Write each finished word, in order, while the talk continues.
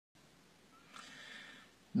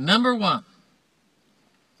Number one,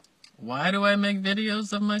 why do I make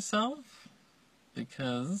videos of myself?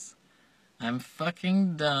 Because I'm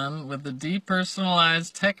fucking done with the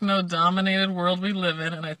depersonalized, techno-dominated world we live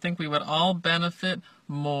in, and I think we would all benefit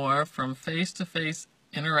more from face-to-face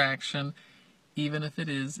interaction, even if it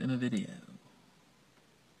is in a video.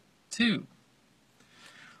 2,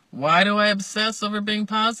 why do I obsess over being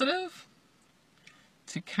positive?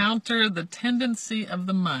 To counter the tendency of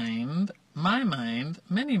the mind, my mind,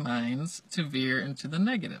 many minds, to veer into the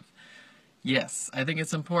negative. Yes, I think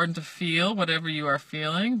it's important to feel whatever you are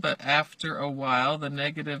feeling, but after a while, the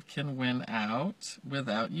negative can win out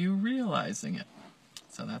without you realizing it.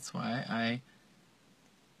 So that's why I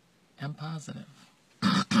am positive.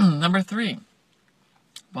 Number 3,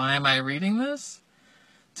 why am I reading this?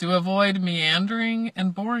 To avoid meandering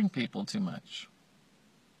and boring people too much.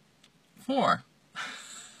 4,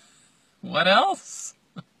 what else?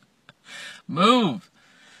 Move.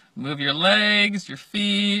 Move your legs, your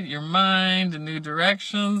feet, your mind in new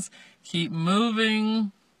directions. Keep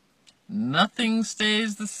moving. Nothing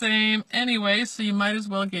stays the same anyway, so you might as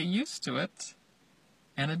well get used to it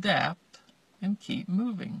and adapt and keep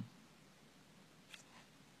moving.